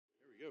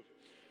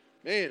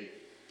Man,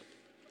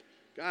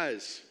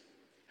 guys,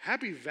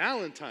 happy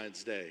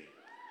Valentine's Day.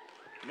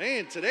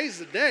 Man, today's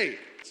the day.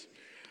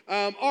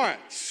 All right,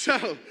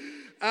 so,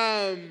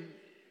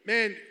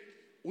 man,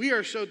 we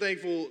are so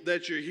thankful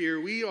that you're here.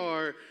 We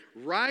are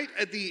right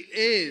at the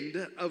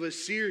end of a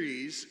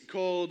series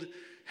called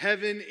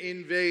Heaven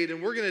Invade,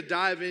 and we're going to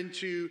dive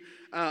into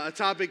a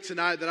topic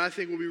tonight that I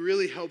think will be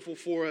really helpful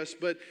for us.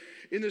 But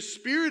in the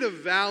spirit of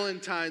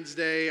Valentine's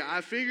Day,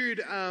 I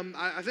figured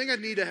I think I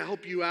need to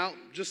help you out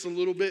just a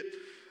little bit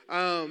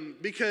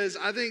because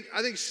I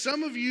think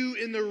some of you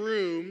in the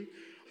room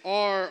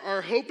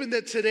are hoping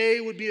that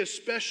today would be a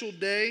special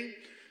day.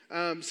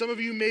 Some of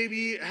you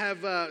maybe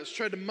have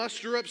tried to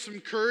muster up some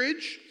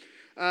courage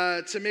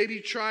to maybe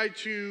try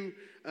to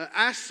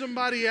ask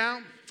somebody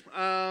out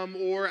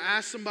or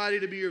ask somebody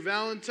to be your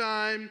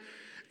Valentine.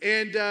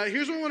 And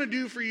here's what I want to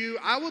do for you.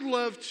 I would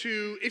love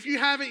to, if you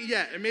haven't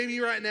yet, and maybe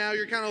right now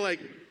you're kind of like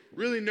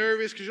really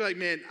nervous because you're like,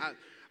 man,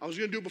 I was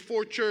going to do it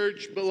before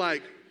church, but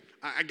like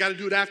I got to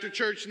do it after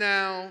church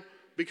now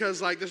because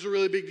like this is a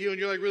really big deal and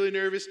you're like really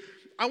nervous.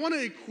 I want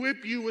to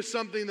equip you with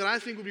something that I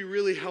think would be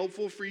really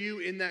helpful for you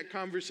in that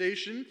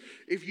conversation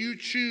if you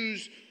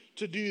choose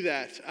to do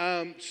that.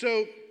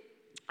 So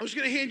I was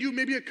going to hand you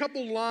maybe a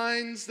couple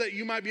lines that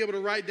you might be able to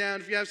write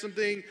down if you have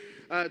something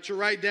to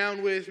write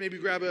down with. Maybe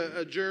grab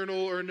a journal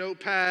or a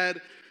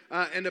notepad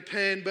and a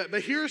pen.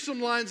 But here are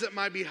some lines that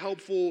might be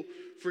helpful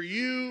for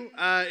you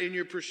in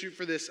your pursuit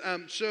for this.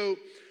 So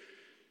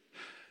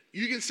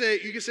you can say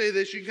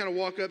this. You can kind of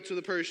walk up to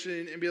the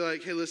person and be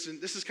like, "Hey, listen,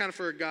 this is kind of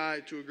for a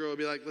guy to a girl."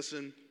 Be like,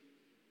 "Listen,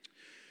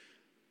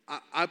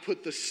 I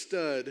put the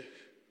stud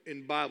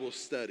in Bible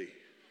study."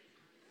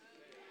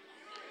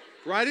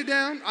 Write it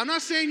down. I'm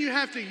not saying you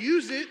have to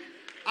use it.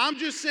 I'm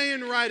just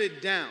saying write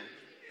it down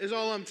is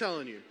all I'm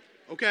telling you.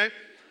 Okay?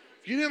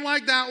 If you didn't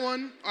like that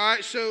one, all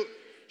right, so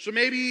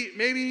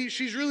maybe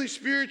she's really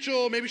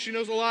spiritual. Maybe she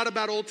knows a lot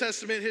about Old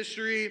Testament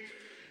history.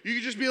 You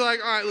could just be like,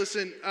 all right,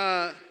 listen,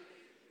 I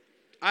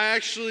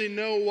actually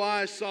know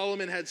why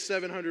Solomon had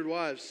 700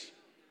 wives.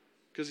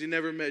 Because he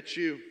never met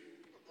you.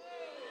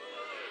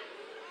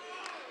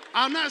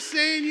 I'm not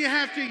saying you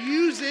have to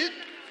use it.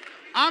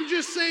 I'm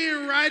just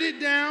saying write it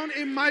down.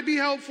 It might be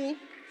helpful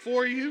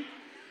for you.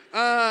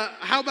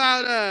 How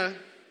about,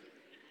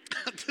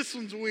 this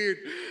one's weird.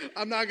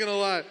 I'm not going to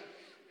lie.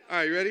 All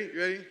right, you ready? You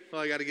ready?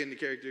 Well, I got to get into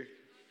character.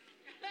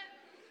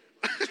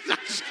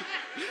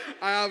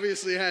 I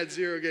obviously had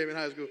zero game in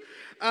high school.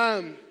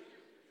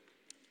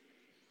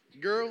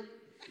 Girl,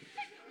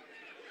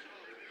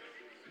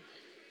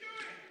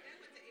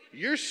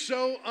 you're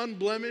so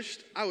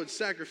unblemished, I would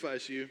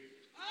sacrifice you.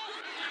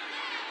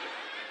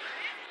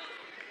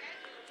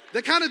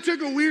 That kind of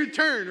took a weird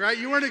turn, right?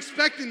 You weren't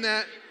expecting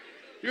that.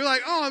 You're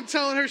like, oh, I'm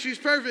telling her she's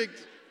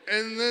perfect,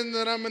 and then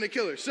that I'm going to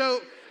kill her.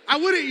 So I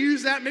wouldn't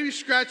use that. Maybe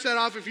scratch that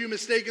off if you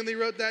mistakenly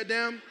wrote that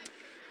down.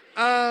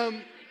 How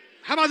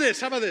about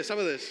this? Oh,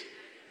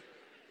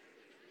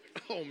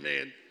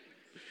 man.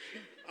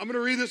 I'm going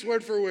to read this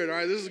word for word. All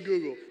right, this is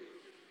Google.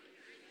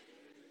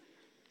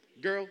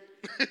 Girl,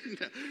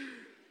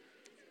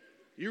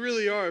 you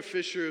really are a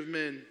fisher of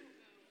men.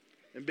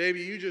 And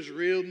baby, you just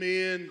reeled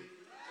me in.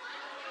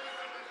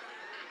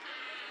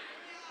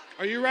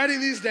 Are you writing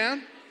these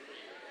down?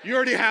 You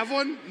already have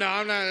one? No,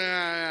 I'm not.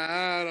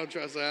 I don't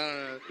trust that. I don't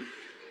know.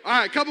 All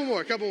right, couple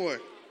more.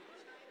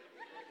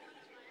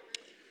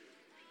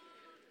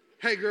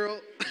 Hey, girl.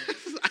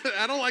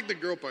 I don't like the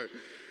girl part.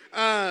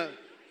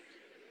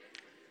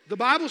 The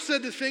Bible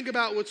said to think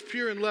about what's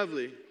pure and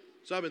lovely.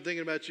 So I've been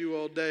thinking about you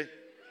all day.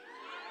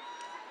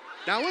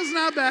 That one's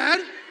not bad.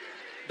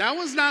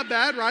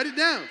 Write it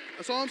down.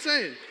 That's all I'm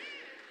saying.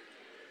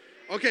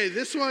 Okay,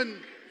 this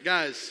one,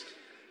 guys,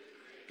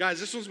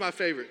 this one's my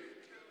favorite.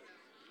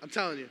 I'm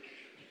telling you.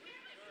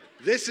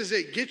 This is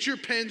it. Get your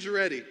pens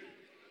ready.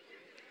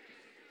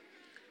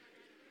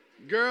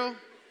 Girl,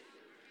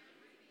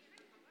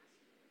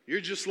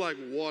 you're just like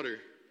water,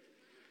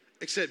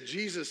 except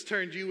Jesus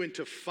turned you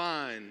into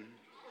fine.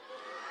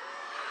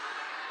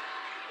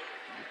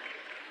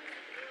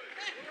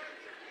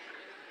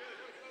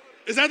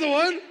 Is that the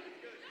one?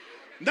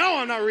 No,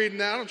 I'm not reading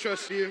that. I don't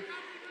trust you.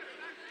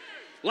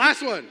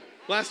 Last one.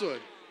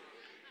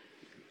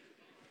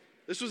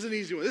 This was an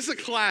easy one. This is a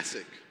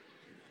classic.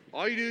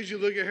 All you do is you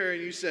look at her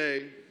and you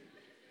say,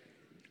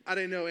 I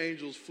didn't know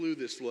angels flew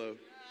this low.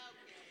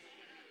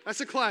 That's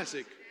a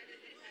classic.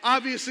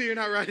 Obviously, you're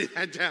not writing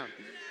that down.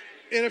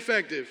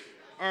 Ineffective.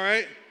 All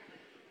right?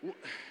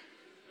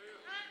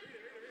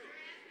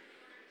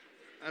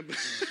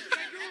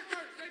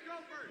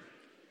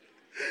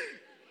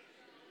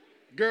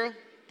 Girl,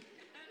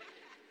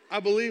 I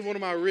believe one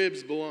of my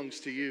ribs belongs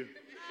to you.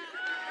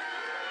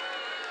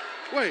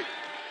 Wait.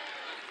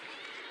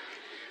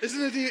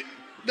 Isn't it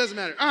doesn't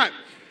matter. All right.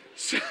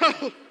 So,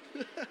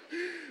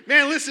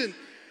 man, listen,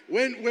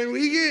 when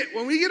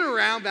we get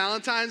around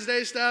Valentine's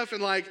Day stuff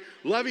and like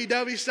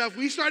lovey-dovey stuff,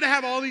 we start to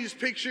have all these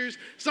pictures.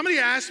 Somebody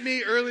asked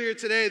me earlier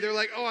today, they're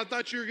like, oh, I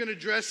thought you were going to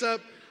dress up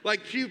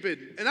like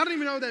Cupid. And I don't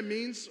even know what that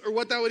means or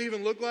what that would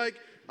even look like.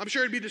 I'm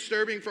sure it'd be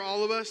disturbing for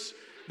all of us,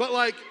 but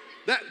like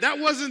that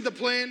wasn't the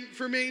plan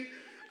for me.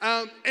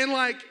 And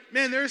like,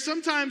 man, there are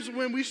some times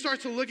when we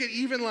start to look at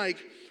even like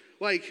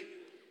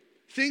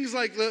things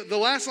like the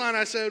last line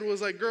I said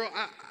was like, girl,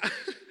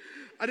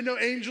 I didn't know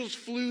angels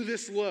flew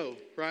this low,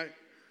 right?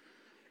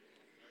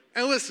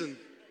 And listen,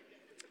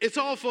 it's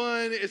all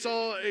fun, it's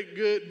all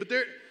good, but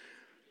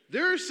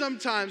there are some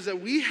times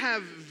that we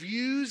have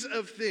views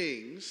of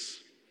things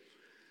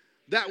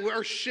that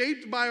are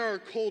shaped by our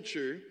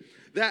culture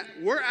that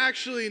we're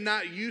actually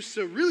not used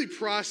to really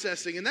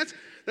processing. And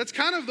that's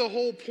kind of the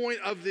whole point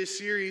of this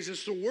series,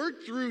 is to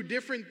work through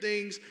different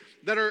things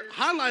that are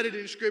highlighted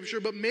in Scripture,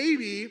 but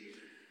maybe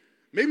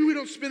we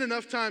don't spend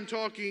enough time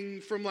talking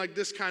from like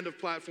this kind of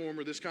platform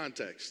or this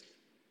context.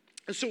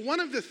 And so one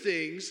of the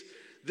things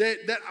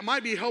that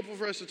might be helpful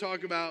for us to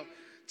talk about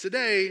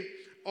today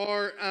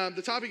are,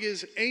 the topic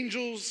is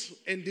angels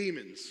and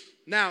demons.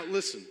 Now,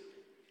 listen,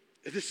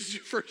 if this is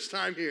your first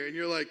time here and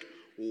you're like,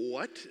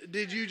 what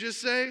did you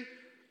just say?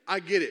 I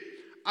get it.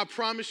 I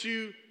promise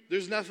you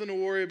there's nothing to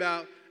worry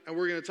about, and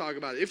we're going to talk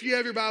about it. If you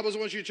have your Bibles, I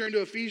want you to turn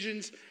to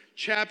Ephesians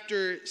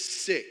chapter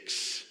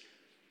 6.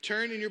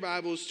 Turn in your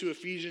Bibles to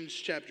Ephesians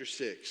chapter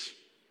 6.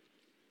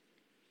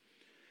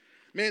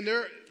 Man,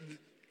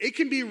 it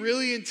can be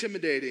really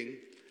intimidating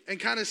and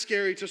kind of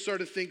scary to start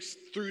to think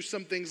through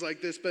some things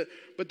like this, but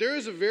there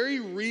is a very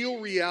real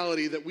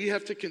reality that we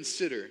have to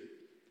consider.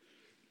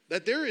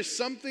 That there is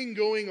something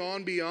going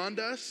on beyond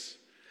us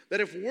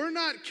that if we're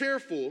not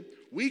careful,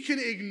 we can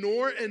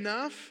ignore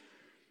enough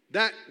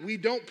that we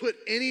don't put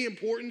any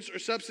importance or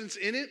substance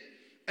in it,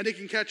 and it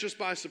can catch us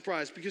by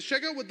surprise. Because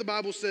check out what the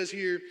Bible says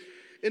here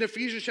in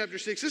Ephesians chapter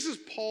 6. This is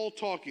Paul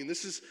talking.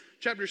 This is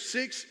chapter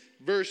 6,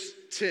 verse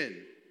 10.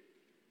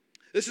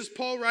 This is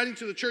Paul writing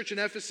to the church in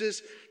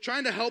Ephesus,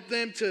 trying to help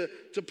them to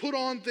put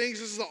on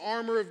things. This is the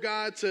armor of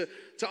God, to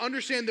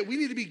understand that we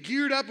need to be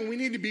geared up and we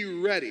need to be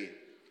ready.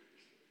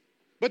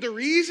 But the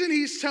reason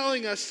he's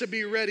telling us to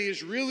be ready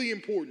is really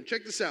important.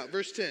 Check this out,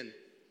 verse 10.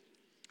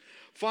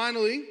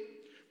 Finally,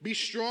 be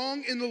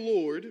strong in the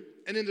Lord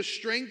and in the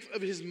strength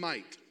of his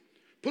might.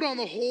 Put on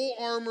the whole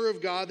armor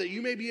of God that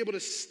you may be able to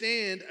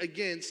stand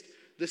against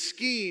the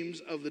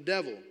schemes of the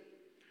devil.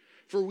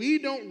 For we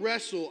don't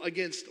wrestle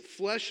against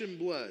flesh and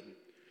blood,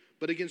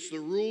 but against the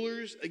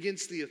rulers,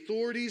 against the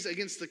authorities,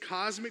 against the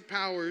cosmic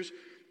powers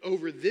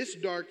over this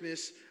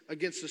darkness,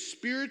 against the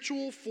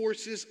spiritual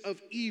forces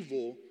of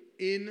evil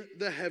in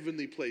the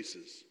heavenly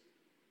places.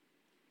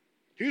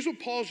 Here's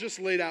what Paul's just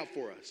laid out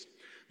for us.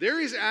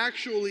 There is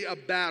actually a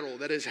battle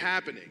that is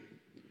happening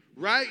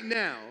right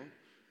now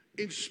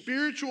in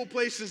spiritual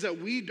places that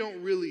we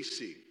don't really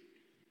see.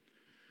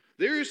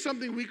 There is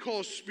something we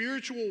call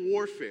spiritual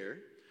warfare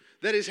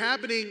that is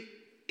happening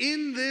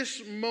in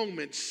this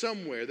moment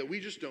somewhere that we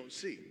just don't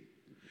see.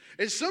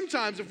 And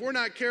sometimes, if we're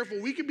not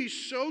careful, we can be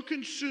so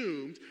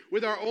consumed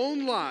with our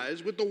own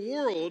lives, with the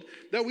world,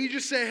 that we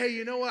just say, hey,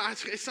 you know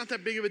what? It's not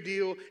that big of a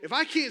deal. If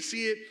I can't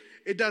see it,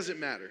 it doesn't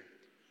matter.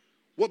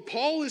 What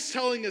Paul is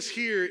telling us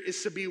here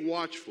is to be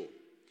watchful.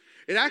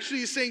 It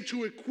actually is saying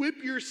to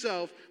equip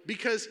yourself,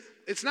 because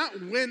it's not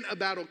when a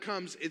battle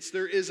comes,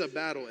 there is a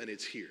battle and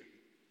it's here.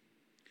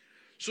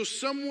 So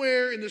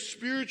somewhere in the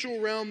spiritual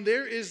realm,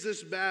 there is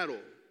this battle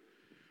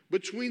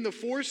between the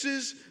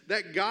forces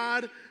that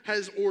God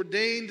has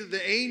ordained,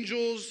 the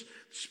angels,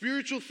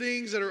 spiritual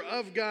things that are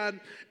of God,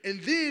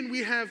 and then we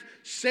have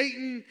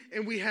Satan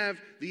and we have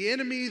the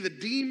enemy, the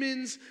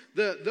demons,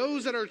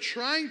 those that are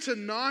trying to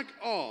knock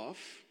off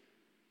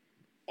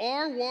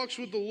our walks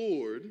with the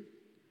Lord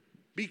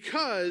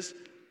because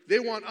they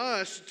want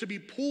us to be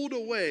pulled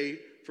away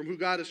from who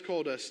God has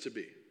called us to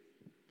be.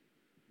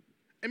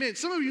 I mean,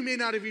 some of you may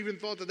not have even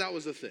thought that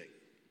was a thing.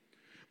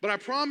 But I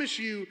promise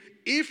you,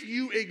 if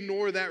you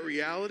ignore that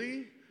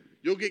reality,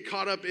 you'll get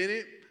caught up in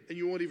it and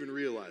you won't even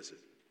realize it.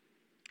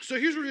 So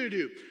here's what we're going to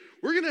do.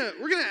 We're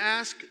going to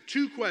ask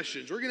two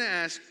questions. We're going to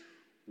ask,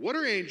 what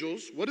are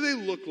angels? What do they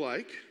look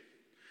like?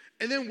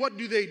 And then what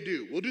do they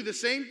do? We'll do the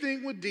same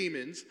thing with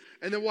demons,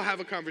 and then we'll have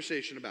a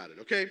conversation about it,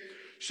 okay?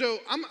 So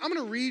I'm going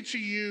to read to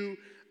you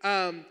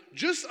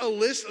just a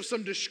list of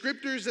some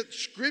descriptors that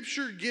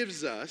Scripture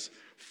gives us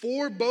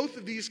for both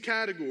of these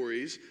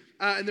categories.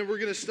 And then we're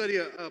going to study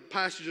a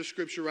passage of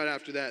Scripture right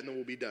after that, and then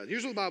we'll be done.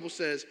 Here's what the Bible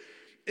says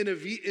in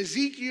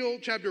Ezekiel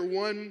chapter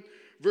 1,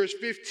 verse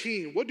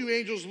 15. What do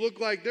angels look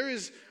like? There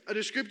is a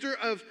descriptor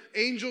of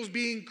angels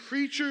being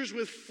creatures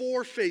with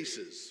four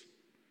faces.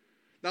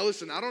 Now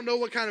listen, I don't know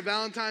what kind of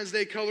Valentine's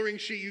Day coloring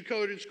sheet you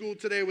colored in school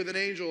today with an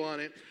angel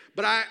on it,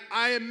 but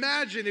I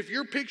imagine if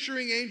you're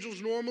picturing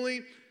angels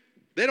normally,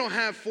 they don't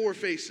have four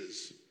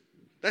faces.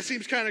 That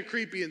seems kind of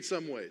creepy in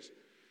some ways.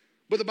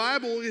 But the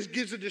Bible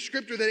gives a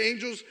descriptor that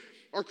angels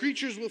are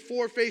creatures with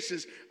four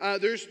faces.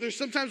 There's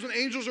sometimes when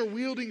angels are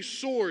wielding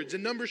swords.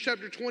 In Numbers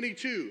chapter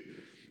 22,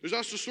 there's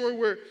also a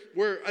story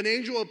where an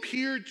angel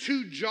appeared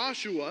to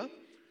Joshua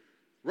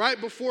right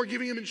before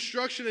giving him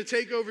instruction to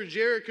take over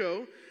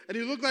Jericho. And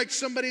he looked like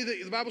somebody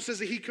that the Bible says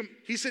that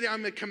he said,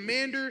 I'm a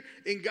commander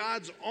in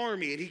God's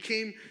army. And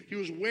he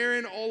was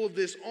wearing all of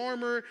this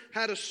armor,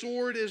 had a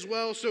sword as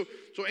well. So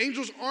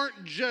angels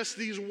aren't just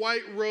these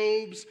white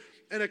robes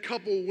and a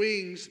couple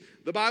wings.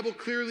 The Bible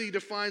clearly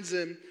defines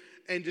them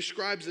and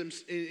describes them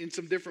in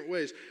some different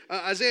ways.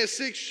 Isaiah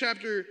 6,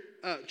 chapter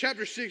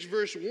 6,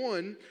 verse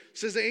 1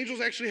 says the angels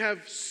actually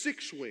have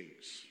 6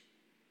 wings.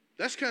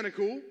 That's kind of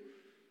cool.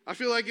 I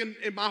feel like in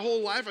my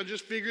whole life, I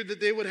just figured that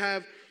they would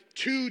have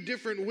 2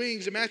 different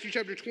wings. In Matthew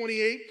chapter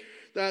 28,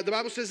 the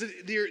Bible says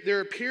that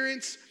their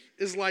appearance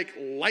is like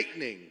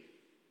lightning.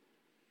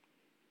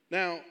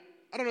 Now,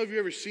 I don't know if you've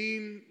ever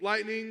seen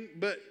lightning,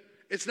 but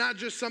it's not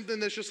just something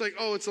that's just like,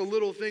 oh, it's a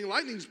little thing.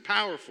 Lightning's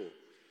powerful.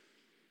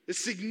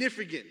 It's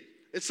significant.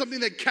 It's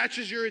something that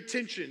catches your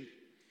attention.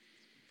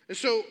 And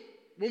so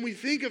when we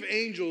think of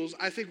angels,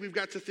 I think we've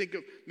got to think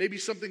of maybe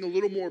something a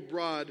little more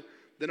broad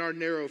than our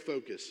narrow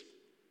focus.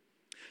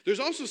 There's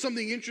also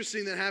something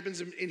interesting that happens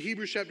in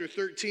Hebrews chapter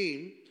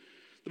 13.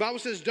 The Bible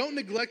says, don't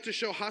neglect to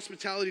show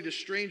hospitality to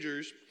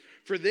strangers,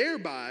 for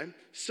thereby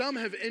some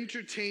have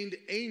entertained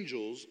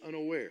angels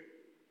unaware.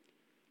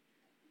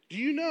 Do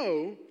you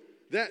know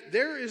that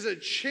there is a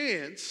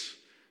chance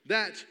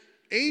that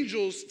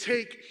angels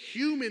take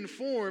human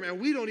form and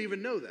we don't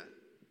even know that?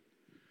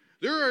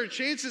 There are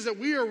chances that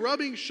we are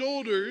rubbing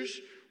shoulders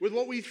with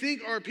what we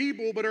think are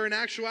people but are in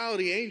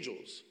actuality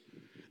angels.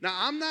 Now,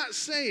 I'm not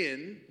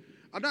saying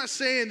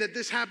that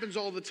this happens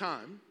all the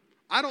time.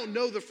 I don't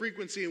know the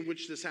frequency in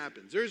which this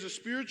happens. There's a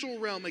spiritual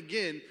realm,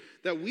 again,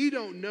 that we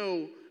don't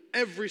know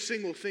every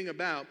single thing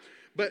about.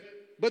 But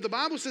the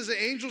Bible says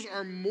that angels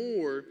are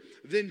more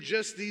than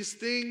just these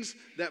things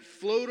that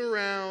float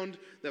around,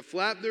 that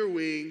flap their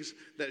wings,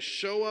 that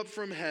show up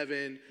from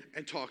heaven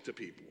and talk to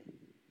people.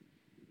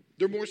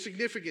 They're more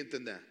significant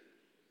than that.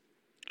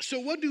 So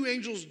what do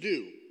angels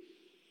do?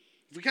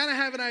 If we kind of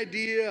have an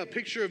idea, a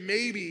picture of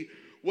maybe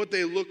what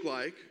they look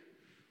like,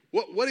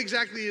 what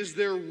exactly is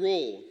their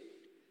role?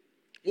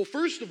 Well,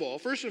 first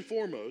and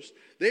foremost,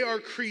 they are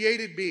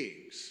created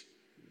beings.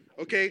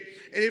 Okay?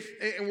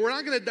 And we're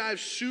not going to dive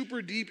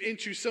super deep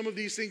into some of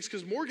these things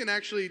because Morgan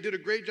actually did a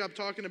great job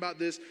talking about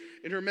this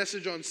in her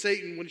message on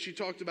Satan when she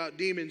talked about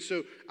demons.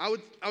 So I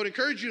would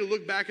encourage you to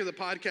look back at the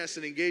podcast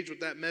and engage with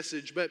that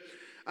message. But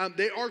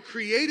they are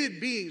created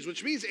beings,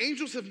 which means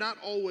angels have not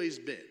always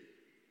been.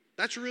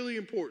 That's really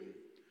important.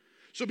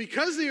 So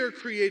because they are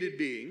created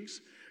beings,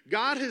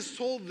 God has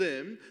told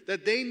them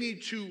that they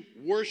need to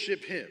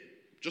worship him,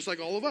 just like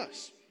all of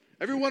us.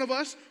 Every one of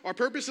us, our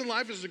purpose in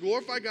life is to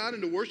glorify God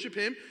and to worship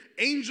him.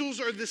 Angels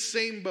are the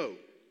same boat.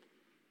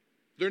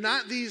 They're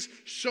not these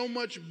so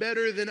much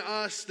better than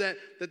us that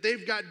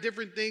they've got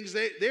different things.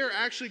 They're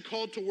actually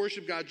called to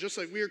worship God, just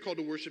like we are called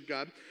to worship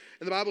God.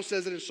 And the Bible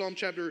says that in Psalm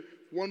chapter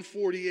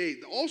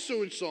 148.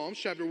 Also in Psalms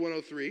chapter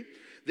 103,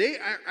 they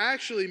are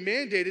actually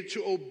mandated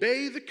to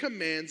obey the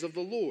commands of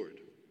the Lord.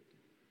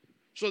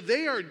 So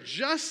they are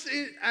just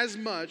as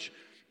much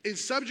in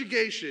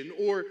subjugation,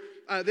 or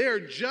they are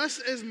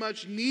just as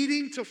much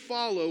needing to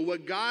follow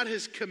what God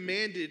has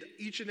commanded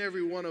each and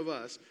every one of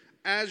us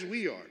as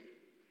we are.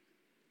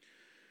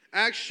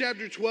 Acts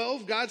chapter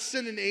 12, God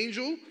sent an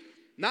angel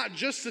not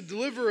just to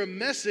deliver a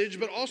message,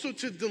 but also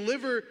to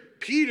deliver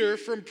Peter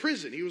from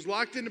prison. He was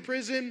locked into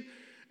prison,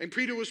 and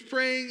Peter was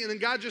praying, and then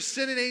God just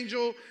sent an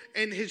angel,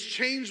 and his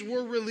chains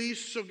were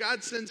released. So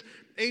God sends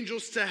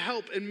angels to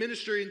help and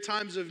minister in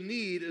times of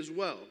need as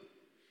well.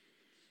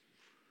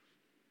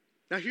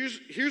 Now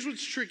here's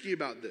what's tricky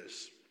about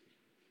this.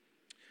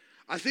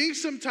 I think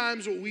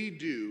sometimes what we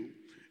do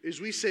is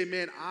we say,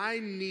 man, I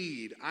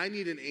need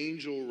an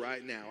angel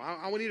right now.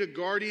 I need a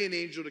guardian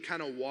angel to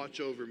kind of watch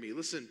over me.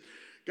 Listen,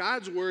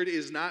 God's word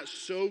is not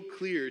so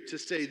clear to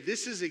say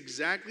this is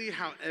exactly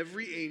how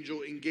every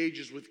angel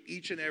engages with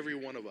each and every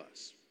one of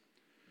us.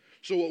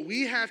 So what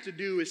we have to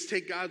do is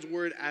take God's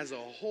word as a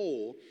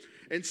whole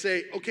and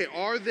say, okay,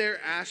 are there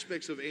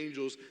aspects of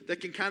angels that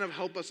can kind of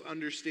help us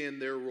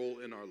understand their role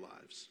in our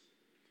lives?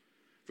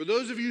 For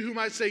those of you who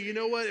might say, you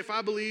know what,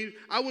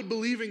 I would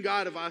believe in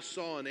God if I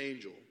saw an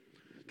angel.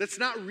 That's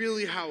not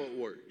really how it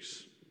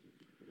works.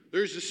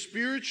 There's a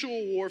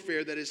spiritual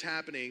warfare that is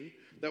happening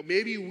that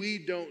maybe we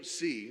don't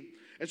see.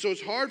 And so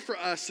it's hard for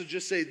us to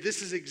just say,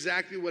 this is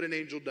exactly what an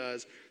angel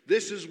does.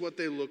 This is what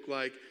they look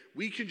like.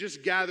 We can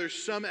just gather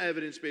some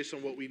evidence based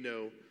on what we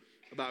know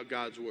about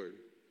God's word.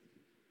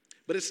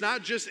 But it's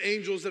not just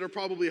angels that are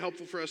probably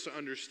helpful for us to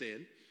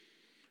understand.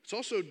 It's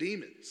also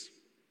demons.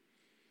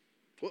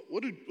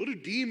 What do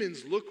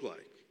demons look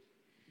like?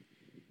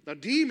 Now,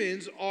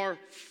 demons are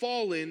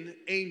fallen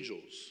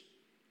angels.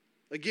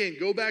 Again,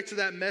 go back to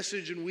that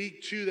message in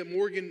week 2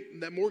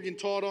 that Morgan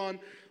taught on.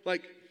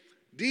 Like,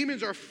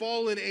 demons are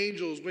fallen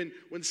angels.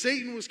 When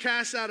Satan was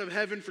cast out of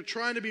heaven for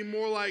trying to be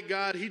more like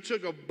God, he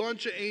took a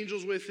bunch of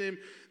angels with him.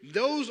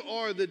 Those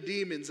are the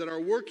demons that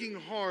are working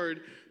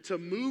hard to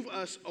move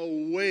us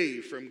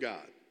away from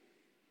God.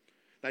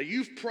 Now,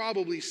 you've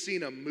probably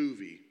seen a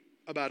movie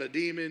about a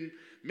demon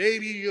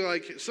maybe you're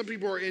like, some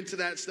people are into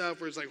that stuff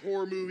where it's like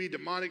horror movie,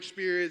 demonic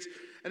spirits,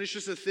 and it's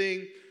just a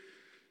thing.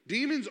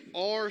 Demons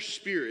are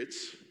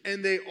spirits,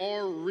 and they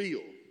are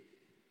real.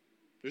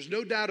 There's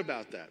no doubt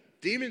about that.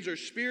 Demons are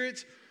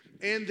spirits,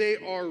 and they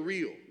are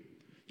real.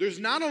 There's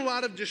not a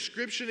lot of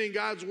description in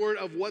God's word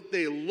of what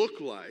they look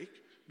like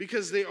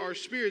because they are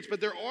spirits,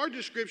 but there are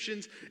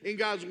descriptions in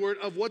God's word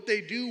of what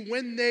they do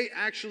when they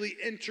actually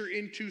enter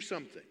into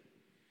something,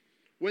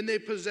 when they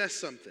possess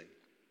something.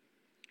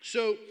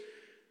 So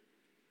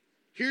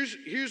here's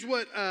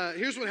what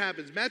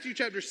happens. Matthew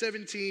chapter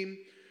 17,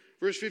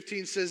 verse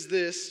 15 says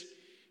this.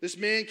 This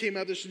man came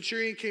up, the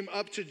centurion came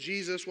up to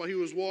Jesus while he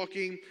was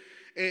walking,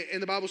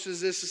 and the Bible says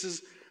this. It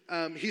says,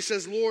 he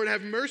says, Lord,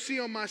 have mercy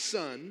on my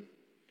son,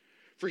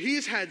 for he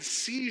has had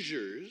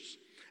seizures,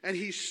 and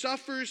he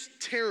suffers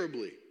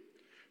terribly.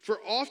 For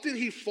often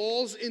he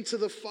falls into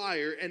the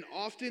fire and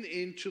often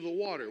into the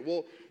water.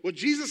 Well, what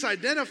Jesus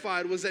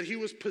identified was that he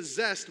was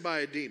possessed by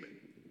a demon.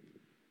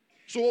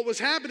 So what was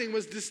happening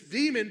was this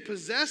demon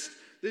possessed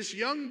this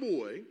young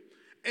boy,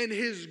 and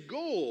his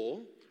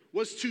goal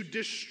was to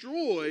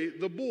destroy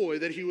the boy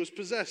that he was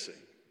possessing.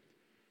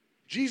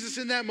 Jesus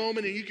in that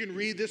moment, and you can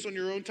read this on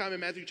your own time in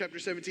Matthew chapter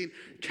 17,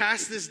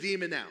 cast this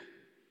demon out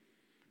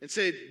and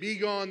said, be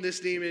gone, this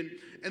demon.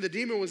 And the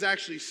demon was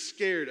actually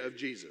scared of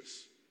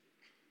Jesus.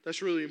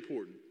 That's really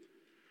important.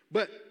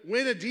 But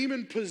when a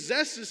demon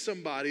possesses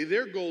somebody,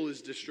 their goal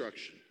is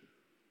destruction.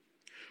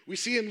 We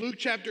see in Luke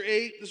chapter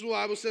 8, this is what the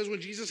Bible says,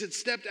 when Jesus had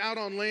stepped out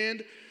on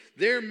land,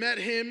 there met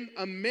him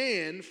a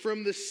man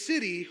from the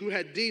city who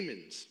had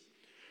demons.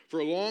 For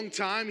a long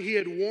time he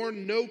had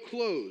worn no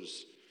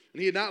clothes, and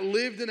he had not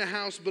lived in a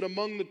house but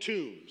among the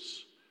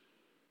tombs.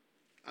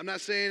 I'm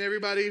not saying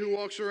everybody who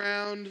walks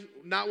around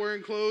not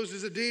wearing clothes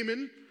is a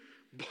demon,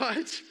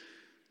 but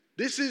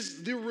this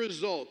is the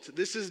result.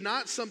 This is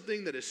not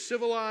something that is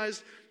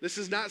civilized. This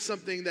is not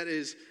something that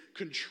is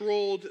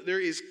controlled.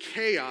 There is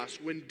chaos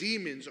when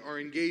demons are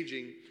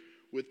engaging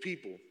with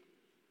people.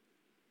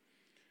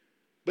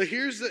 But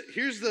here's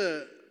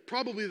the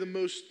probably the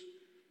most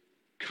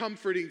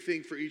comforting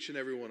thing for each and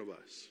every one of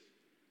us.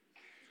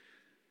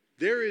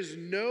 There is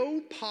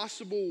no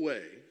possible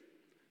way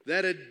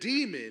that a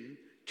demon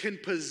can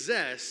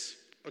possess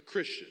a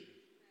Christian.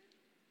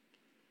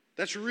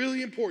 That's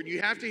really important.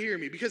 You have to hear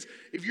me, because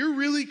if you're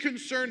really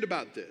concerned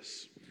about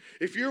this,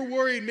 if you're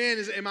worried, man,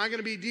 am I going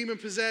to be demon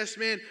possessed,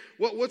 man?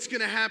 What's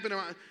going to happen?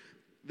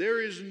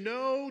 There is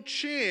no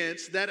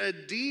chance that a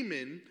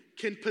demon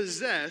can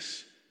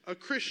possess a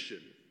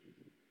Christian.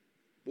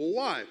 Well,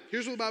 why?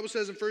 Here's what the Bible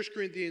says in 1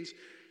 Corinthians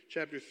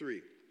chapter 3.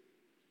 It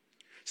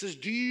says,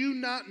 do you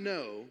not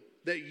know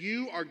that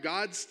you are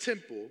God's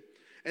temple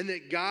and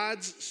that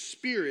God's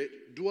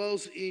Spirit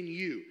dwells in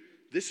you?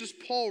 This is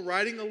Paul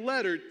writing a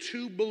letter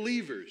to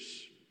believers.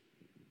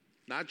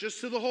 Not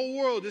just to the whole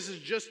world. This is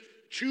just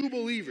to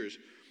believers.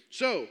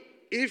 So,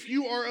 if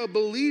you are a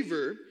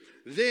believer,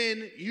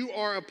 then you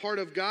are a part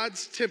of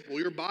God's temple.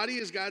 Your body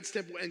is God's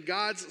temple, and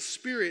God's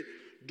Spirit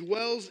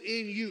dwells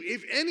in you.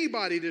 If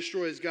anybody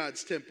destroys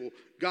God's temple,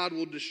 God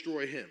will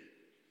destroy him.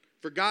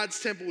 For God's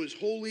temple is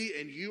holy,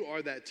 and you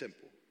are that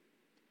temple.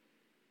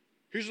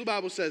 Here's what the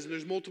Bible says, and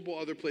there's multiple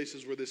other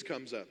places where this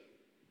comes up.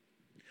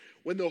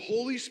 When the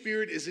Holy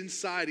Spirit is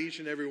inside each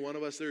and every one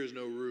of us, there is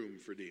no room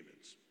for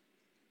demons.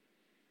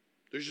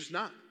 There's just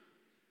not.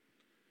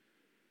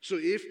 So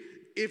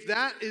if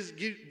that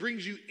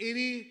brings you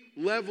any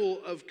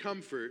level of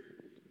comfort,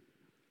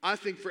 I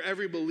think for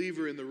every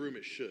believer in the room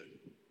it should.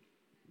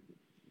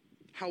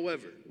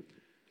 However,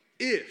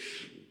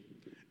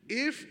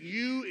 if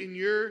you in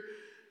your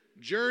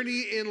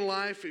journey in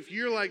life, if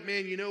you're like,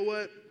 man, you know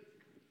what?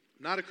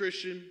 Not a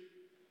Christian,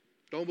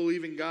 don't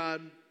believe in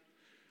God.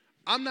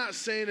 I'm not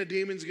saying a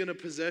demon's going to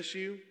possess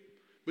you,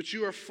 but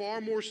you are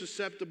far more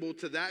susceptible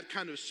to that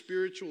kind of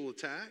spiritual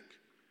attack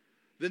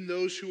than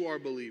those who are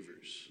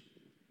believers.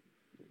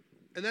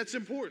 And that's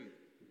important.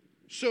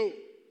 So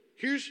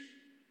here's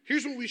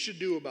what we should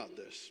do about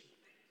this.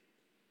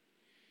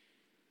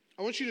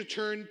 I want you to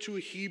turn to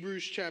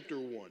Hebrews chapter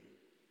 1.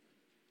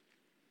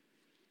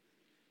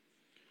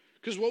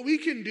 Because what we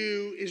can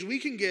do is we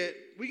can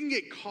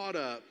get caught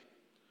up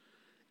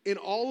in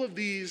all of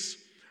these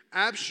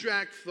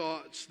abstract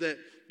thoughts that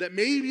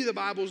maybe the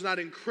Bible's not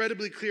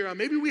incredibly clear on.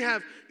 Maybe we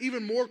have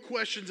even more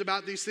questions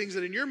about these things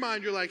that in your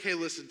mind you're like, hey,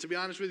 listen, to be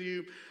honest with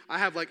you, I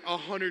have like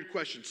 100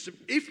 questions. So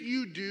if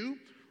you do,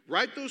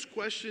 write those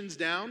questions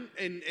down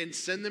and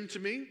send them to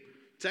me.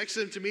 Text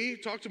them to me.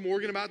 Talk to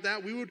Morgan about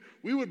that.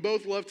 We would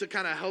both love to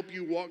kind of help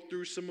you walk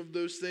through some of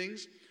those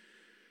things.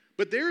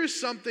 But there is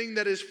something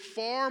that is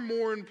far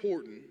more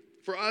important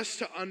for us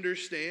to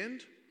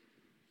understand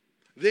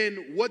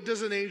than what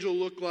does an angel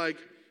look like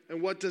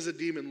and what does a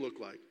demon look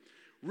like.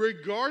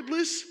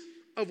 Regardless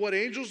of what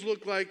angels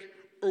look like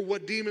or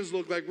what demons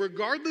look like,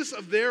 regardless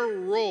of their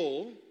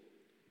role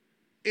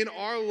in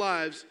our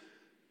lives,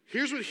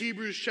 here's what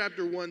Hebrews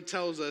chapter 1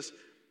 tells us,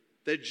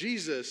 that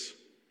Jesus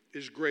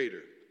is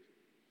greater.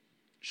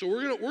 So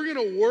we're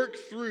gonna work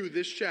through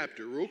this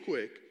chapter real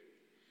quick,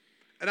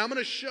 and I'm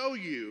gonna show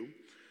you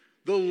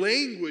the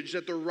language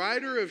that the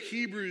writer of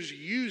Hebrews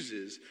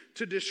uses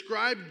to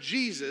describe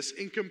Jesus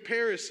in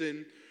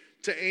comparison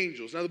to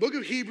angels. Now, the book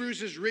of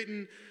Hebrews is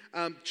written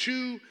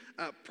to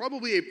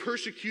probably a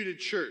persecuted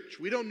church.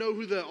 We don't know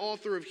who the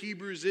author of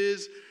Hebrews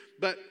is,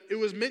 but it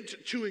was meant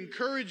to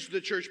encourage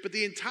the church. But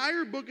the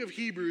entire book of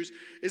Hebrews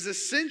is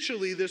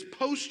essentially this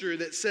poster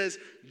that says,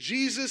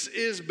 Jesus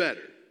is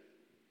better.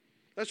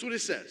 That's what it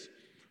says.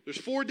 There's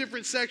 4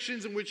 different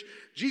sections in which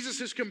Jesus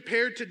is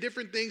compared to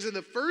different things. And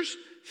the first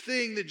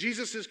thing that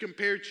Jesus is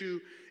compared to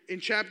in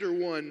chapter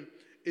 1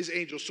 is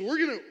angels. So we're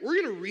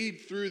gonna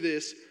read through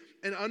this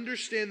and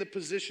understand the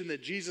position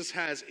that Jesus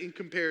has in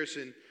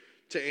comparison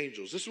to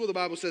angels. This is what the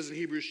Bible says in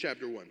Hebrews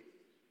chapter 1.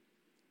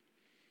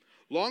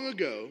 Long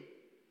ago,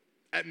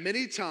 at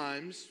many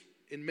times,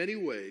 in many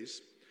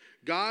ways,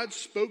 God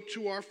spoke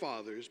to our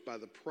fathers by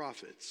the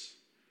prophets.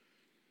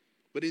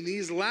 But in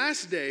these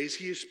last days,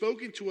 he has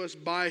spoken to us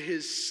by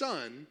his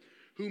Son,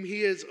 whom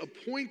he has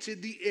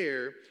appointed the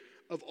heir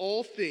of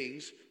all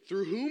things,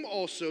 through whom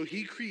also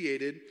he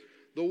created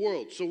the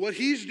world. So what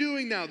he's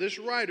doing now, this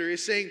writer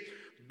is saying,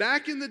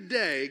 back in the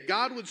day,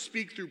 God would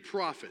speak through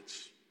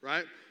prophets,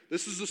 right?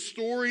 This is the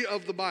story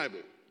of the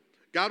Bible.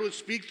 God would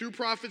speak through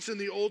prophets in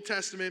the Old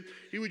Testament.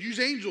 He would use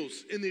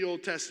angels in the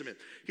Old Testament.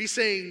 He's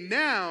saying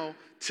now,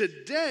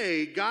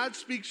 today, God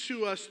speaks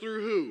to us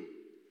through who?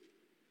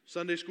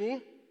 Sunday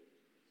school?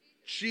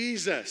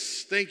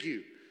 Jesus. Thank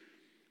you.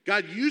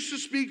 God used to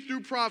speak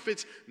through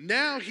prophets.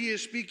 Now he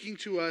is speaking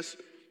to us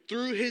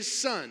through his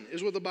Son,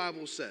 is what the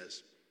Bible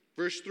says.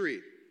 Verse 3.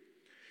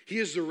 He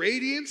is the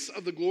radiance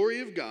of the glory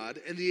of God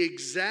and the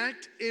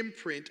exact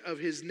imprint of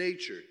his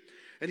nature.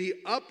 And he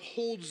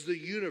upholds the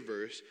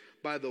universe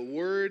by the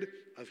word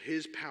of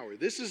his power.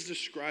 This is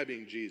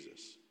describing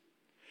Jesus.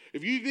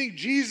 If you think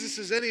Jesus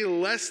is any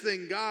less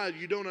than God,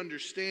 you don't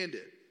understand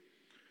it.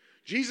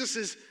 Jesus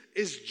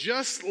is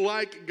just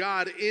like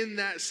God in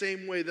that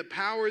same way, the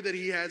power that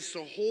he has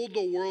to hold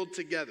the world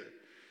together.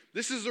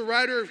 This is the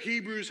writer of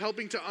Hebrews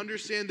helping to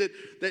understand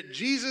that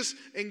Jesus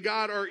and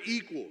God are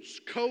equals,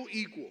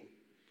 co-equal.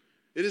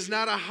 It is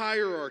not a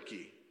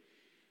hierarchy.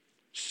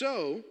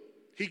 So,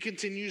 he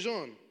continues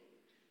on.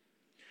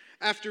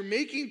 After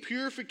making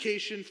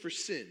purification for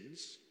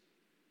sins,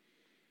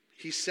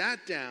 he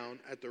sat down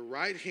at the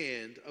right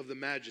hand of the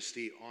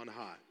Majesty on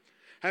high,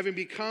 having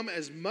become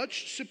as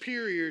much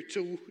superior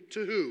to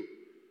who?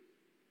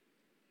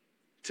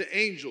 To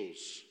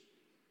angels.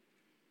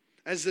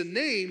 As the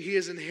name he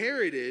has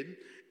inherited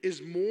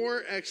is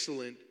more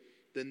excellent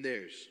than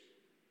theirs.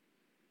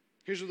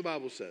 Here's what the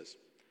Bible says.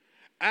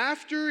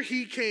 After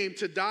he came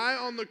to die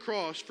on the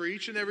cross for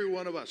each and every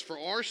one of us, for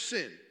our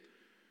sin,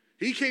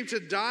 he came to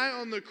die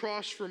on the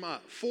cross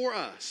for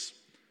us.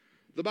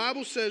 The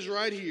Bible says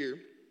right here,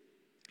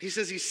 he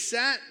says he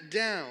sat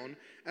down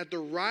at the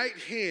right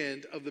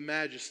hand of the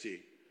Majesty,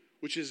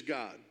 which is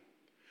God.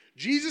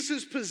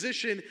 Jesus'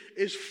 position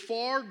is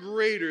far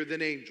greater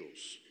than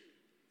angels.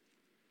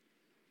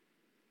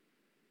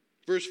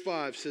 Verse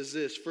 5 says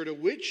this, for to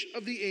which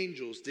of the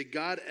angels did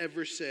God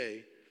ever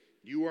say,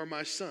 you are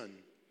my son?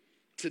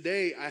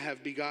 Today I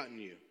have begotten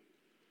you.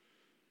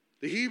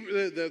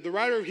 The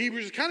writer of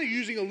Hebrews is kind of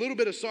using a little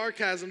bit of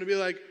sarcasm to be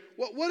like,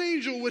 what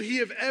angel would he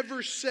have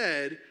ever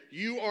said,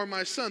 you are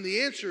my son?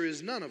 The answer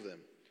is none of them.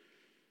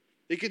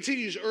 It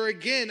continues, or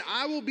again,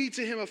 I will be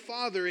to him a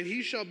father, and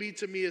he shall be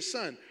to me a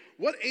son.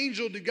 What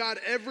angel did God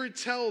ever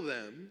tell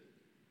them,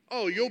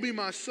 oh, you'll be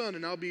my son,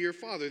 and I'll be your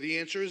father? The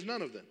answer is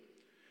none of them.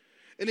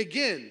 And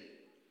again,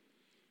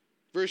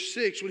 verse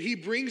 6, when he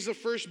brings the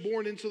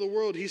firstborn into the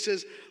world, he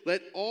says,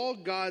 let all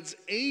God's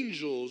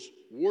angels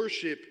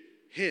worship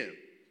him.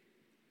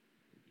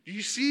 Do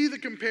you see the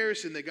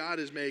comparison that God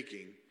is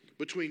making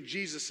between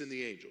Jesus and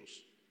the angels?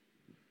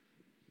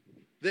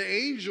 The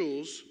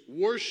angels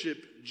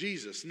worship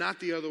Jesus, not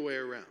the other way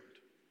around.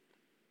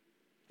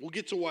 We'll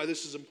get to why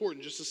this is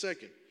important in just a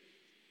second.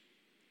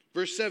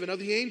 Verse 7, of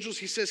the angels,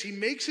 he says, he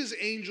makes his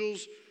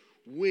angels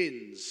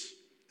winds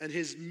and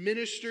his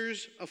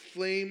ministers a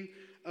flame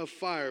of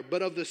fire.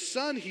 But of the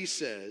Son, he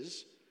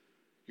says,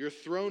 your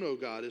throne, O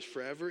God, is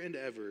forever and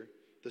ever.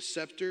 The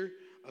scepter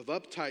of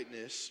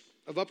uprightness,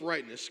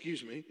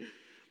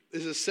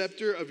 is a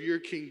scepter of your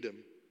kingdom.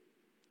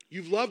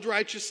 You've loved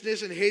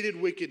righteousness and hated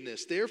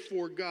wickedness.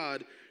 Therefore,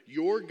 God,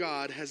 your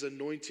God, has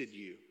anointed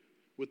you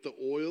with the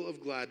oil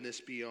of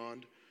gladness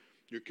beyond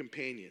your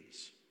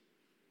companions.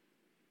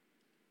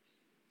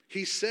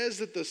 He says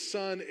that the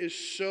Son is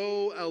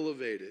so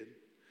elevated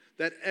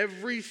that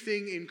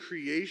everything in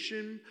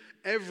creation,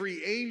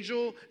 every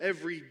angel,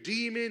 every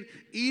demon,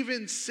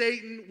 even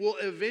Satan will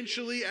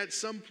eventually at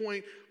some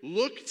point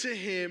look to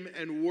him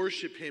and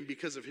worship him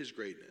because of his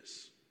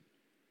greatness.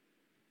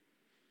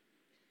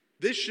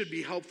 This should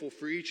be helpful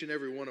for each and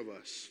every one of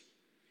us.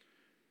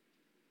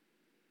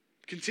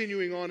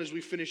 Continuing on as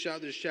we finish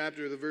out this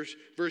chapter, verse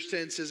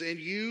 10 says, and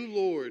you,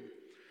 Lord,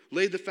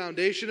 laid the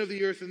foundation of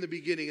the earth in the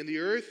beginning, and the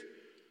earth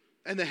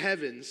and the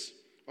heavens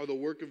are the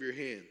work of your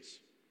hands.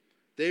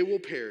 They will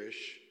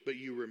perish, but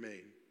you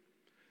remain.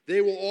 They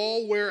will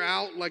all wear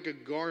out like a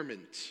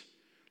garment.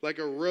 like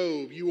a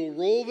robe. You will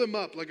roll them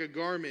up like a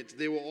garment.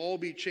 They will all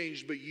be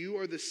changed, but you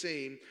are the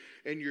same,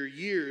 and your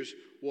years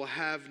will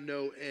have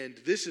no end.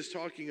 This is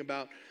talking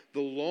about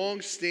the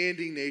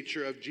long-standing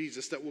nature of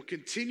Jesus that will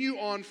continue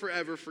on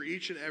forever for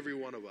each and every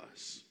one of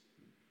us.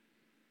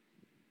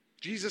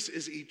 Jesus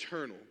is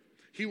eternal.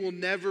 He will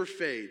never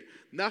fade.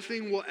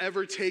 Nothing will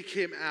ever take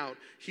him out.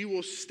 He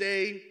will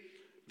stay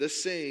the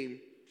same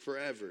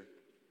forever.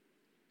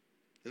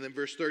 And then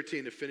verse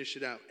 13 to finish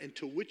it out. And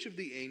to which of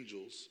the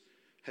angels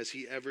has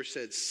he ever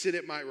said, sit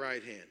at my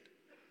right hand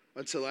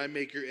until I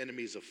make your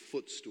enemies a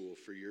footstool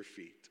for your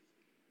feet?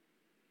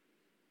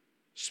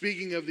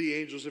 Speaking of the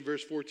angels in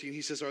verse 14,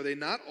 he says, are they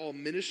not all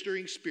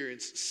ministering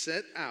spirits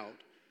set out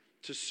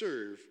to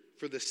serve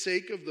for the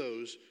sake of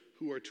those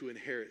who are to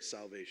inherit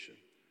salvation?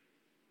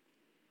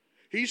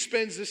 He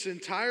spends this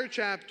entire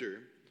chapter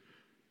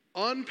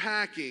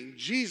unpacking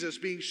Jesus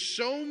being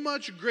so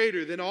much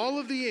greater than all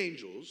of the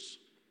angels.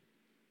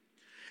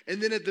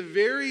 And then at the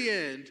very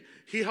end,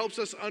 he helps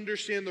us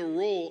understand the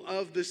role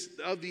of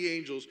the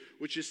angels,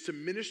 which is to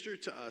minister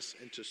to us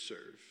and to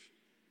serve.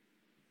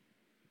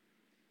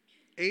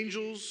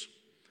 Angels,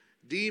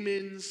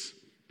 demons,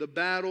 the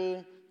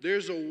battle,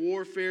 there's a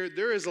warfare,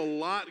 there is a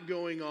lot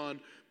going on,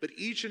 but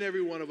each and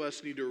every one of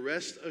us need to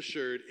rest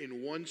assured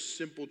in one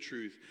simple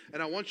truth.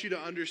 And I want you to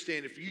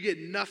understand, if you get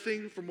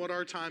nothing from what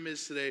our time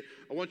is today,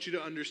 I want you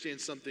to understand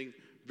something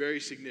very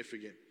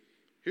significant.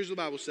 Here's what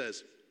the Bible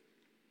says.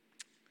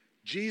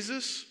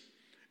 Jesus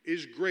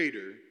is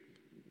greater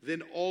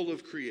than all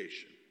of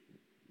creation.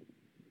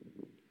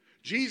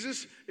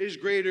 Jesus is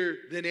greater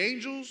than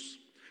angels.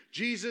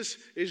 Jesus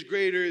is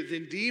greater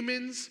than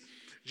demons.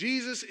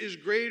 Jesus is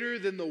greater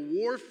than the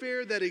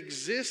warfare that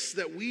exists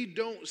that we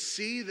don't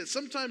see, that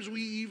sometimes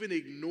we even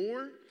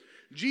ignore.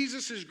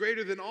 Jesus is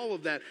greater than all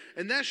of that.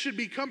 And that should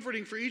be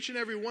comforting for each and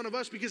every one of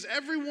us, because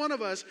every one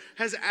of us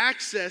has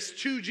access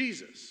to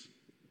Jesus.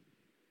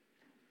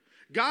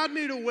 God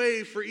made a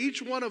way for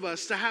each one of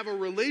us to have a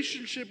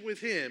relationship with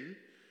him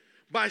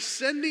by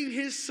sending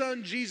his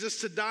son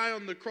Jesus to die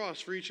on the cross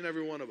for each and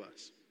every one of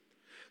us.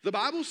 The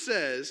Bible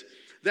says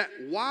that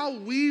while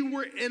we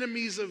were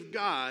enemies of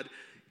God,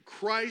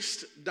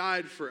 Christ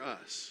died for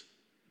us.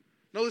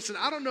 Now listen,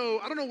 I don't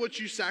know what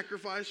you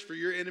sacrificed for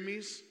your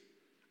enemies.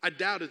 I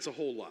doubt it's a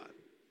whole lot.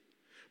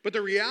 But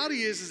the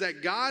reality is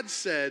that God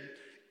said,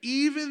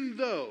 even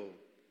though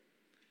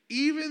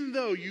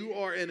you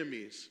are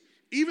enemies,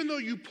 even though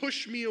you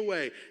push me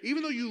away,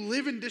 even though you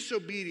live in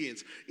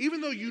disobedience,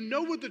 even though you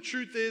know what the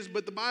truth is,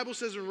 but the Bible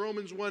says in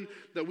Romans 1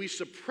 that we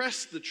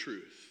suppress the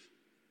truth.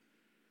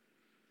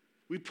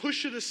 We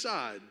push it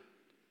aside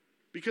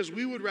because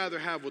we would rather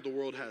have what the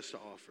world has to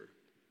offer.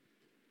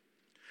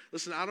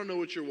 Listen, I don't know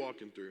what you're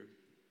walking through.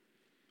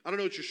 I don't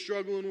know what you're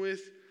struggling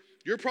with.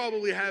 You're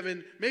probably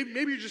having, maybe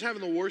you're just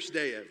having the worst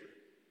day ever.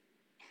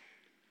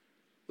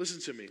 Listen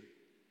to me.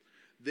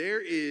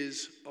 There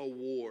is a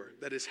war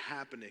that is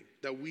happening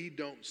that we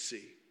don't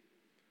see.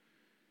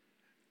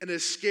 And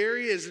as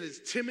scary as and as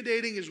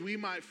intimidating as we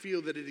might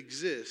feel that it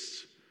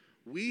exists,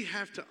 we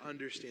have to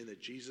understand that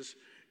Jesus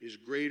is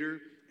greater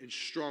and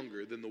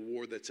stronger than the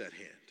war that's at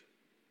hand.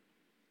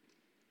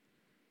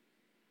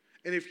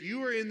 And if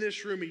you are in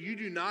this room and you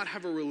do not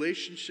have a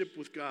relationship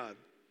with God,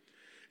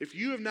 if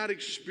you have not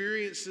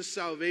experienced this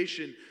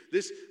salvation,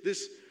 this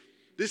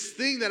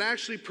thing that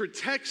actually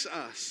protects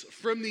us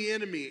from the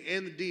enemy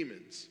and the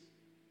demons,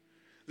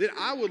 then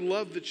I would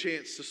love the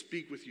chance to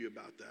speak with you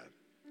about that,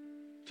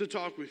 to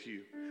talk with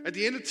you. At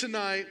the end of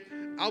tonight,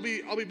 I'll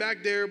be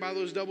back there by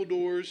those double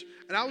doors,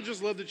 and I would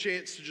just love the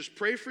chance to just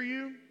pray for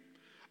you.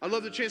 I'd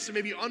love the chance to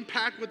maybe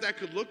unpack what that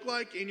could look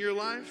like in your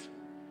life.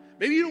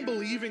 Maybe you don't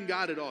believe in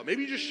God at all.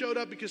 Maybe you just showed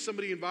up because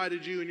somebody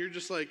invited you and you're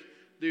just like,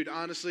 dude,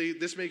 honestly,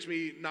 this makes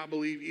me not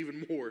believe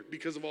even more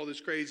because of all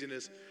this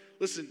craziness.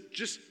 Listen,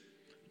 just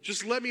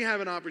let me have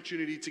an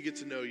opportunity to get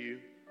to know you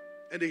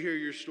and to hear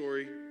your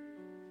story.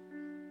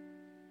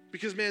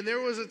 Because, man, there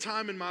was a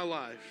time in my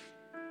life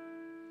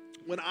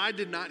when I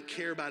did not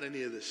care about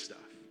any of this stuff.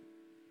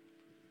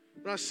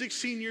 When I was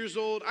 16 years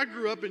old, I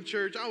grew up in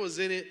church. I was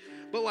in it.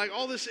 But like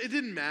all this, it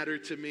didn't matter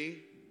to me.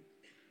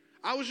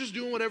 I was just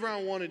doing whatever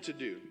I wanted to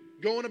do,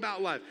 going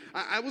about life.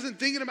 I wasn't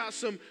thinking about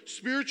some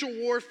spiritual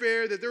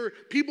warfare, that there were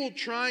people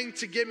trying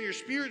to get me, or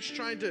spirits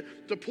trying to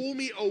pull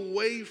me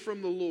away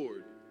from the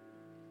Lord.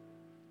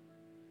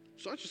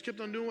 So I just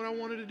kept on doing what I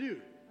wanted to do.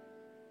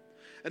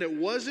 And it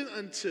wasn't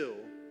until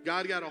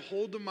God got a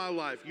hold of my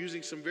life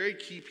using some very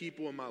key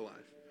people in my life,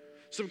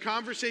 some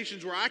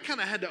conversations where I kind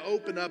of had to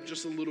open up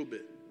just a little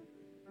bit.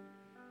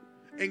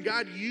 And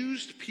God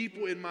used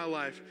people in my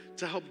life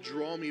to help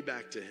draw me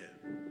back to him.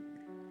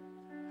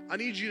 I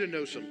need you to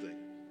know something.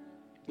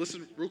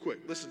 Listen real quick.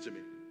 Listen to me.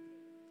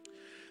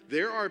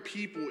 There are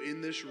people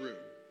in this room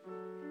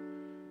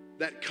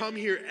that come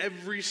here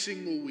every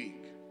single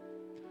week.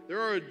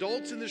 There are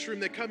adults in this room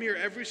that come here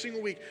every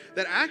single week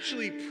that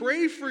actually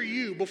pray for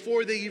you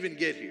before they even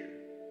get here.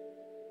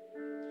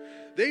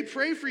 They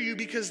pray for you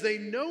because they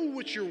know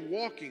what you're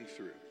walking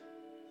through.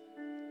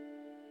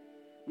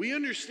 We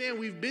understand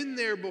we've been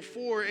there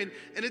before, and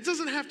it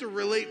doesn't have to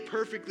relate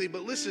perfectly,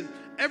 but listen,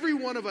 every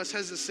one of us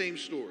has the same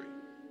story.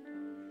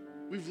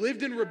 We've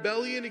lived in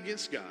rebellion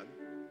against God,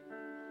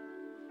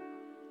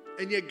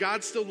 and yet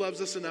God still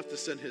loves us enough to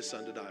send his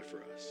son to die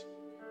for us.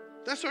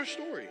 That's our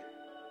story.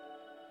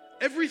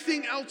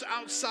 Everything else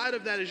outside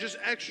of that is just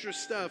extra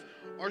stuff.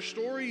 Our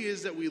story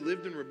is that we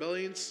lived in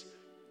rebellion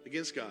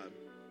against God,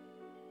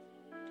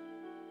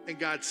 and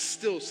God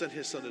still sent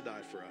his son to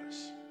die for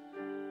us.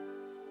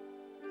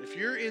 If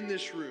you're in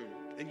this room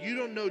and you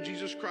don't know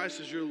Jesus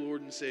Christ as your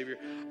Lord and Savior,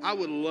 I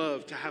would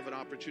love to have an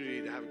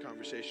opportunity to have a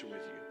conversation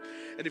with you.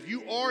 And if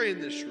you are in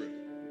this room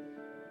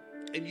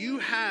and you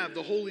have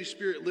the Holy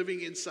Spirit living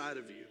inside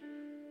of you,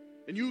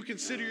 and you would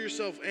consider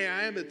yourself, hey,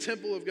 I am a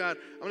temple of God,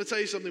 I'm going to tell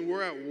you something,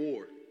 we're at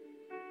war.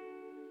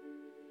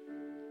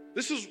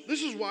 This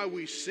is why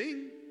we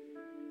sing.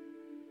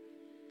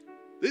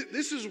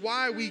 This is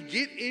why we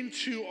get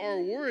into our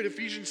word.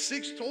 Ephesians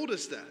 6 told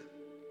us that.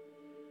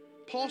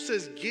 Paul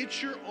says,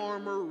 get your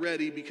armor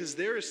ready because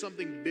there is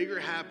something bigger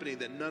happening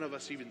that none of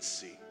us even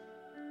see.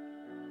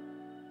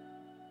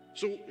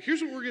 So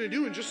here's what we're going to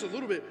do in just a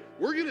little bit.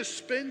 We're going to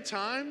spend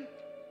time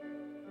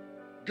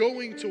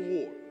going to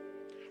war.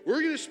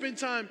 We're going to spend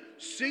time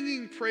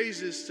singing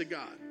praises to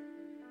God.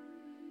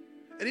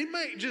 And it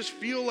might just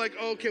feel like,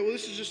 oh, okay, well,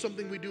 this is just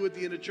something we do at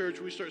the end of church.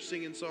 We start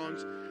singing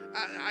songs.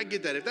 I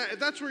get that. If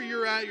that's where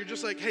you're at, you're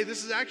just like, hey,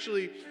 this is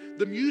actually,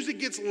 the music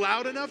gets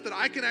loud enough that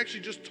I can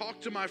actually just talk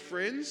to my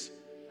friends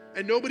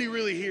and nobody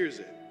really hears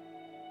it.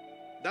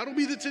 That'll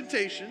be the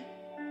temptation.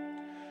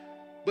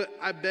 But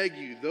I beg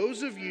you,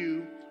 those of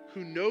you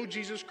who know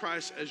Jesus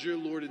Christ as your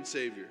Lord and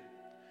Savior,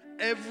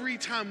 every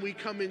time we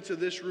come into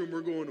this room, we're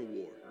going to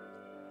war.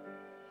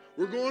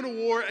 We're going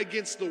to war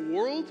against the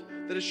world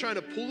that is trying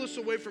to pull us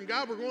away from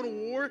God. We're going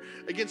to war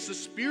against the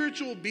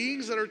spiritual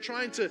beings that are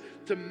trying to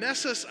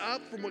mess us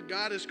up from what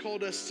God has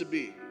called us to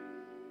be.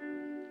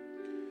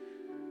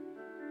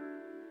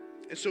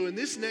 And so in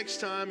this next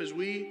time, as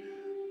we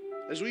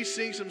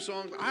sing some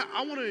songs,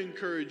 I want to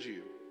encourage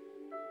you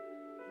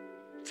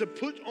to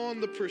put on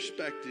the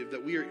perspective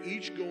that we are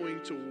each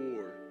going to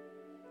war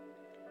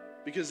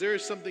because there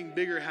is something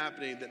bigger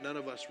happening that none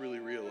of us really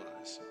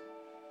realize.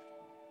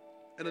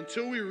 And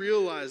until we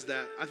realize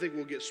that, I think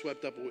we'll get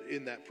swept up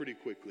in that pretty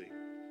quickly.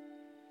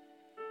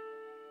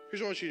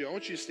 Here's what I want you to do. I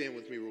want you to stand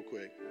with me real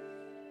quick.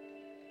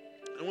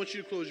 I want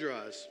you to close your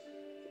eyes.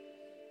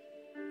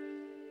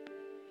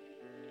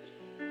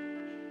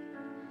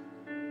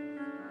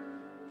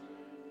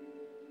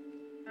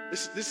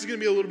 This is going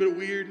to be a little bit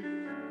weird.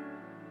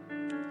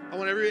 I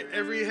want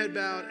every head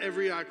bowed,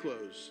 every eye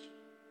closed.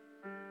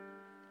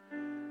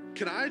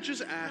 Can I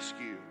just ask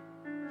you,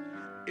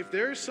 if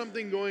there is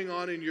something going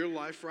on in your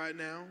life right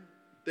now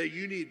that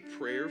you need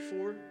prayer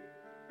for,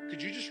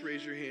 could you just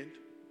raise your hand?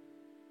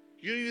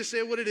 You don't need to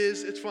say what it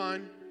is. It's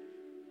fine.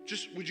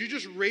 Would you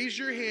just raise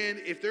your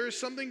hand if there is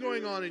something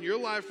going on in your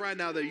life right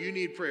now that you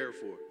need prayer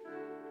for?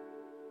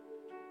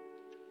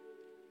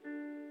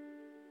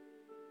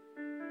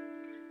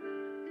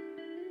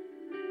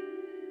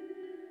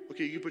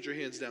 Okay, you put your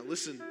hands down.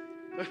 Listen,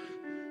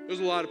 there's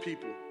a lot of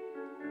people.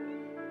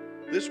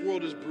 This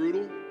world is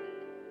brutal.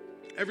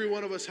 Every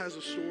one of us has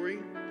a story.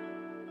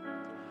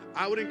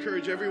 I would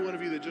encourage every one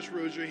of you that just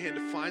raised your hand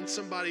to find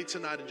somebody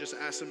tonight and just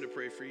ask them to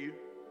pray for you.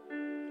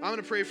 I'm going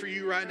to pray for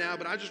you right now,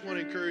 but I just want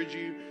to encourage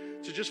you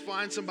to just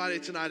find somebody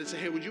tonight and say,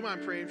 hey, would you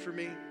mind praying for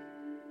me?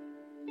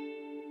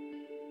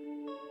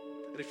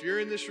 And if you're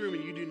in this room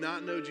and you do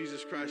not know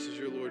Jesus Christ as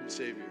your Lord and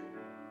Savior,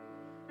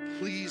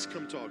 please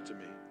come talk to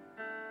me.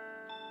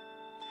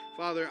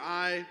 Father,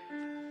 I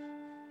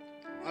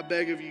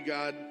beg of you,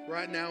 God,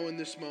 right now in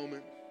this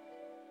moment,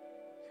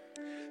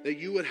 that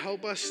you would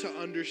help us to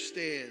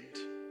understand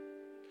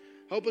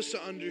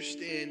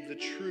the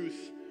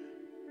truth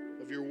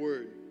of your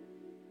word.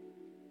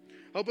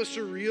 Help us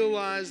to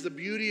realize the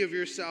beauty of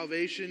your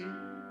salvation.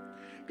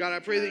 God, I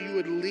pray that you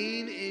would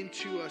lean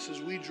into us as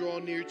we draw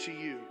near to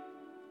you.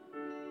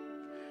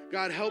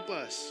 God, help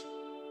us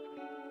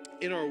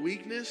in our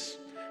weakness.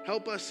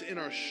 Help us in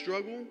our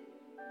struggle.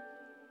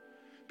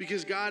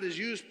 Because God, as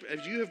you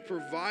have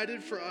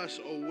provided for us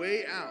a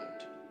way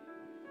out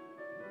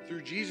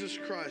through Jesus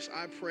Christ,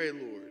 I pray,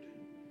 Lord,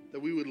 that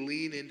we would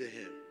lean into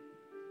him.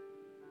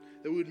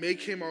 That we would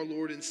make him our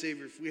Lord and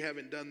Savior if we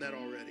haven't done that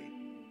already.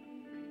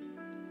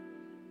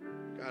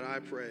 God, I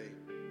pray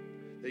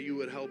that you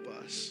would help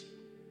us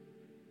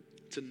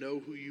to know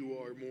who you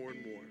are more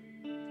and more.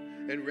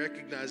 And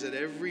recognize that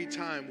every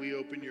time we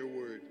open your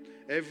word,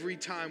 every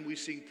time we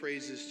sing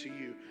praises to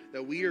you,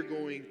 that we are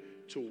going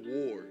to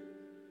war.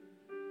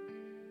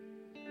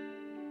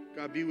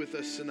 God, be with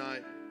us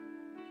tonight.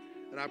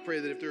 And I pray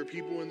that if there are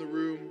people in the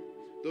room,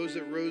 those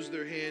that rose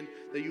their hand,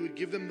 that you would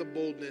give them the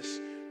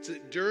boldness to,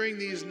 during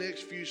these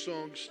next few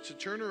songs, to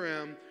turn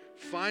around,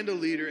 find a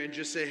leader, and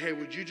just say, hey,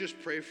 would you just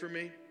pray for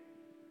me?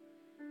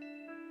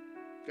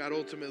 God,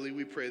 ultimately,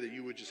 we pray that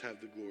you would just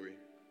have the glory.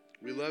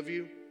 We love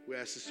you. We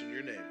ask this in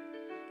your name.